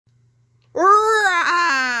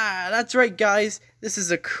That's right, guys. This is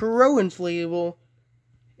a Crow inflatable,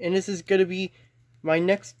 and this is going to be my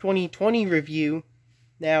next 2020 review.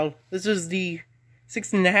 Now, this is the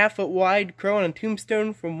 6.5 foot wide Crow on a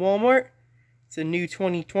Tombstone from Walmart. It's a new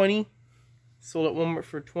 2020. Sold at Walmart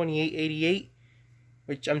for $28.88,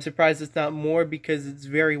 which I'm surprised it's not more because it's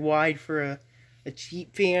very wide for a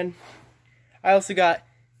cheap fan. I also got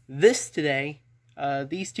this today.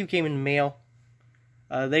 These two came in the mail.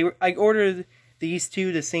 I ordered these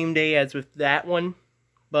two the same day as with that one,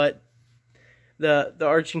 but the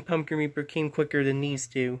Arching Pumpkin Reaper came quicker than these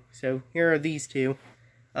two. So here are these two.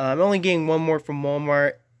 I'm only getting one more from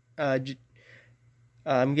Walmart.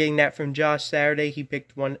 I'm getting that from Josh Saturday. He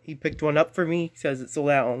picked one up for me. He says it sold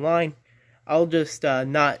out online. I'll just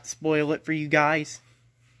not spoil it for you guys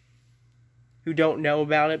who don't know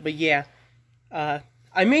about it. But yeah,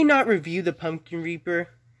 I may not review the Pumpkin Reaper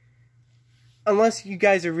unless you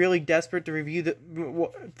guys are really desperate to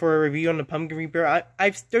for a review on the Pumpkin Reaper.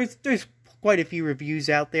 There's quite a few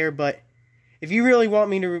reviews out there, but if you really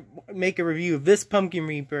want me to make a review of this Pumpkin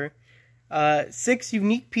Reaper, 6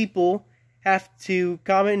 unique people have to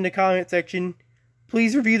comment in the comment section,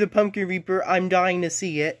 please review the Pumpkin Reaper, I'm dying to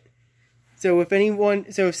see it. So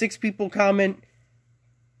if 6 people comment,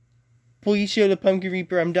 please show the Pumpkin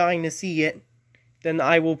Reaper, I'm dying to see it, then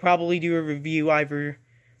I will probably do a review either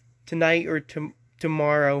tonight or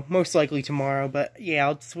tomorrow, most likely tomorrow, but yeah,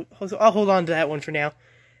 I'll hold on to that one for now.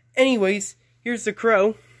 Anyways, here's the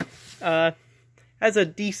Crow. Has a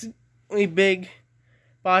decently big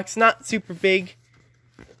box, not super big.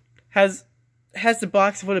 Has the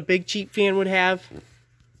box of what a big cheap fan would have.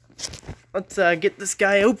 Let's get this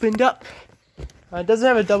guy opened up. It doesn't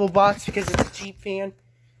have a double box because it's a cheap fan.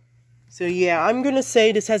 So yeah, I'm gonna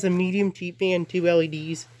say this has a medium cheap fan, 2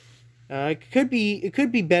 LEDs. It could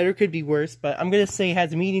be better, could be worse, but I'm gonna say it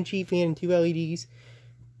has a medium cheap fan and 2 LEDs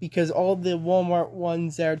because all the Walmart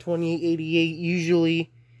ones that are $28.88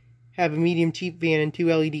 usually have a medium cheap fan and 2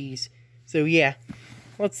 LEDs. So yeah,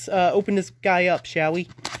 let's open this guy up, shall we?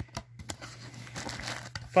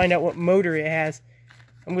 Find out what motor it has.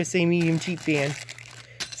 I'm gonna say medium cheap fan.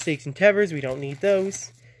 Stakes and tethers, we don't need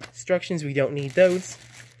those. Instructions, we don't need those.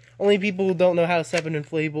 Only people who don't know how to set an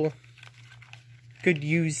inflatable could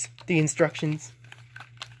use the instructions.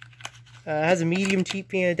 Has a medium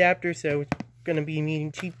cheap fan adapter, so it's gonna be a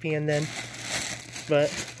medium cheap fan then.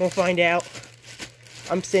 But we'll find out.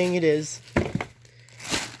 I'm saying it is.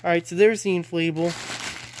 Alright, so there's the inflatable.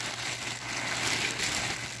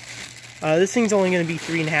 This thing's only gonna be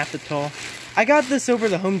 3.5 foot tall. I got this over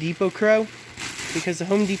the Home Depot Crow because the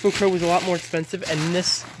Home Depot Crow was a lot more expensive, and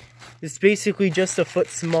this is basically just a foot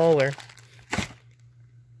smaller.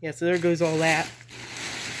 Yeah, so there goes all that.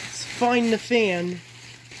 Let's find the fan.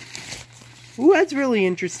 Ooh, that's really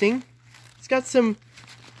interesting. It's got some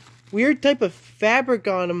weird type of fabric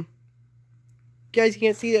on him. You guys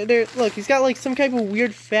can't see that there. Look, he's got like some type of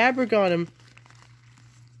weird fabric on him.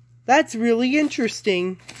 That's really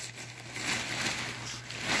interesting.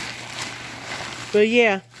 But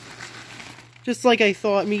yeah, just like I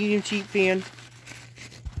thought, medium cheap fan.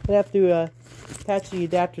 I have to attach the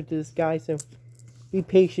adapter to this guy, so be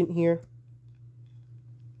patient here.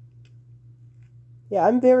 Yeah,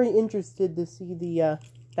 I'm very interested to see the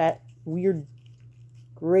that weird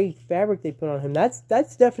gray fabric they put on him. That's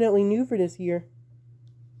definitely new for this year.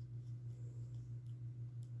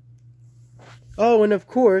 Oh, and of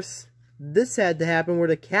course, this had to happen where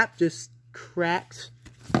the cap just cracked.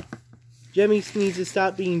 Gemmy needs to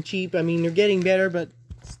stop being cheap. I mean, they're getting better, but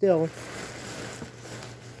still.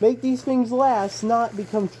 Make these things last, not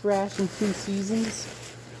become trash in 2 seasons.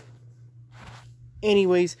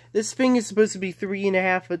 Anyways, this thing is supposed to be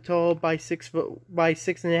 3.5 foot tall by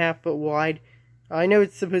 6.5 foot wide. I know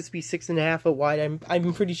it's supposed to be 6.5 foot wide.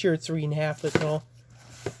 I'm pretty sure it's 3.5 foot tall.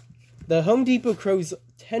 The Home Depot Crow's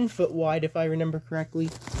 10 foot wide, if I remember correctly.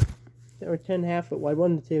 Or 10.5 foot wide,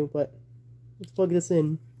 one of the two, but let's plug this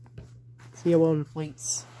in. See how well it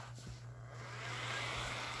inflates.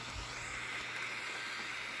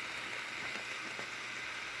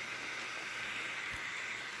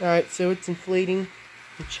 Alright, so it's inflating.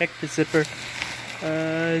 Check the zipper.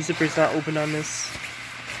 Zipper's not open on this.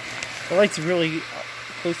 The light's really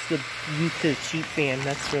close to the cheap fan.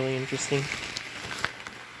 That's really interesting.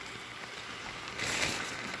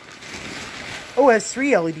 Oh, it has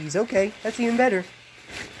 3 LEDs. Okay, that's even better.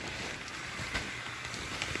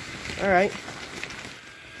 Alright.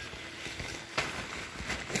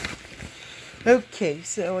 Okay,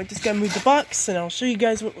 so I just gotta move the box and I'll show you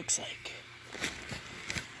guys what it looks like.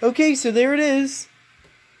 Okay, so there it is.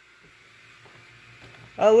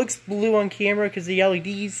 It looks blue on camera because the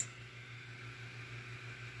LEDs.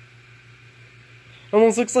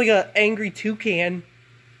 Almost looks like an angry toucan,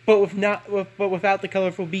 but without the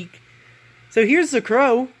colorful beak. So here's the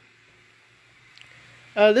crow.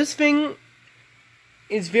 This thing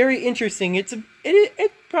is very interesting. It's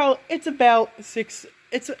about 6.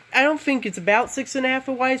 I don't think it's about 6.5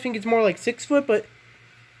 foot wide. I think it's more like 6 foot, but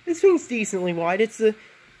this thing's decently wide. It's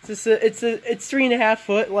 3.5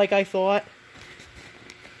 foot, like I thought.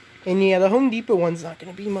 And yeah, the Home Depot one's not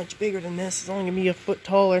going to be much bigger than this. It's only going to be a foot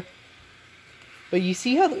taller. But you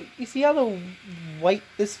see how the white,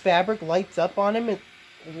 this fabric lights up on him? It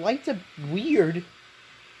lights up weird.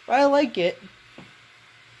 But I like it.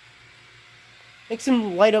 Makes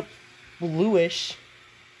him light up bluish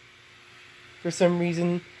for some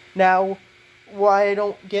reason. Now, why I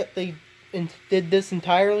don't get they did this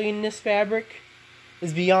entirely in this fabric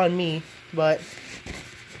is beyond me. But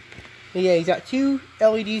yeah, he's got 2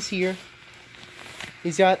 LEDs here.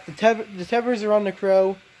 He's got the tethers are on the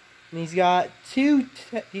crow, and he's got two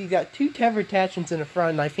tether attachments in the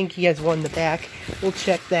front, and I think he has one in the back. We'll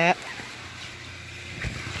check that.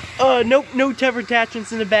 Nope, no tether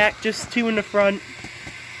attachments in the back, just 2 in the front.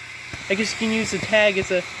 I guess you can use the tag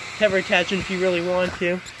as a tether attachment if you really want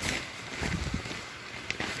to.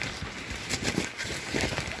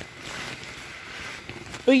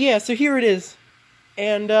 But yeah, so here it is.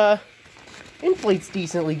 And, inflate's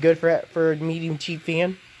decently good for a medium cheap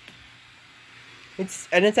fan. It's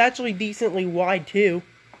actually decently wide too,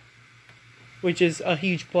 which is a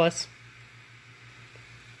huge plus.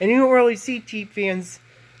 And you don't really see cheap fans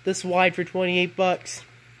this wide for 28 bucks.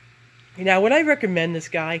 Now, would I recommend this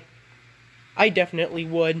guy? I definitely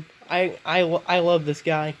would. I love this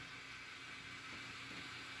guy.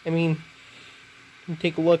 I mean,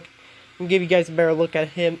 take a look and give you guys a better look at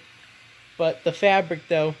him. But the fabric,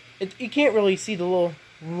 though, you can't really see the little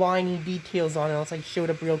liney details on it unless I showed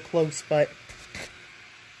up real close. But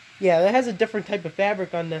yeah, that has a different type of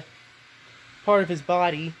fabric on the part of his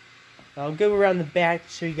body. I'll go around the back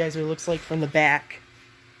to show you guys what it looks like from the back.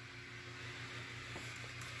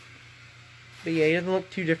 But yeah, he doesn't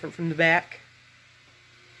look too different from the back.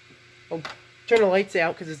 I'll turn the lights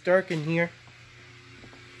out because it's dark in here.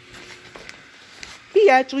 He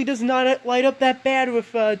actually does not light up that bad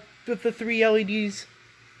with the 3 LEDs.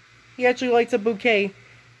 He actually lights up okay.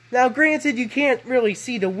 Now, granted, you can't really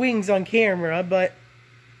see the wings on camera, but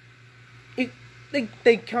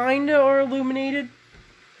they kind of are illuminated.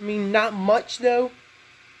 I mean, not much though.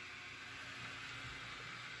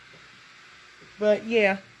 But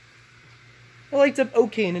yeah, it lights up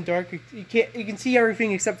okay in the dark. You can see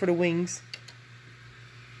everything except for the wings.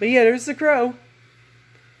 But yeah, there's the crow.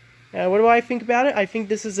 What do I think about it? I think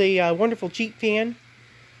this is a wonderful cheap fan.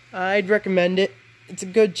 I'd recommend it. It's a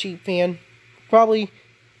good cheap fan. Probably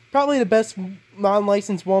the best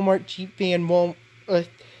non-licensed Walmart cheap fan Walmart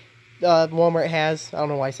has. I don't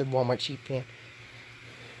know why I said Walmart cheap fan.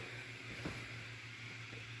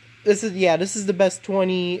 This is the best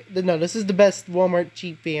this is the best Walmart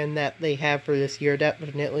cheap fan that they have for this year,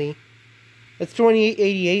 definitely. It's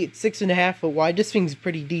 $28.88, it's 6.5 foot wide. This thing's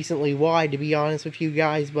pretty decently wide, to be honest with you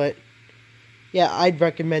guys, but yeah, I'd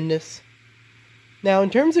recommend this. Now,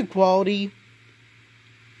 in terms of quality,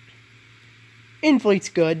 Inflate's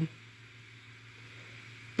good.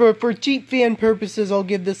 For cheap fan purposes, I'll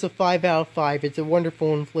give this a 5 out of 5. It's a wonderful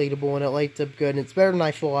inflatable, and it lights up good, and it's better than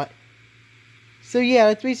I thought. So yeah,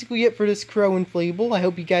 that's basically it for this crow inflatable. I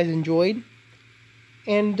hope you guys enjoyed.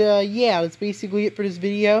 And yeah, that's basically it for this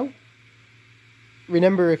video.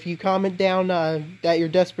 Remember, if you comment down that you're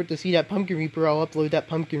desperate to see that Pumpkin Reaper, I'll upload that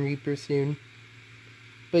Pumpkin Reaper soon.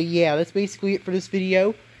 But yeah, that's basically it for this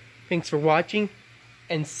video. Thanks for watching,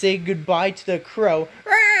 and say goodbye to the crow.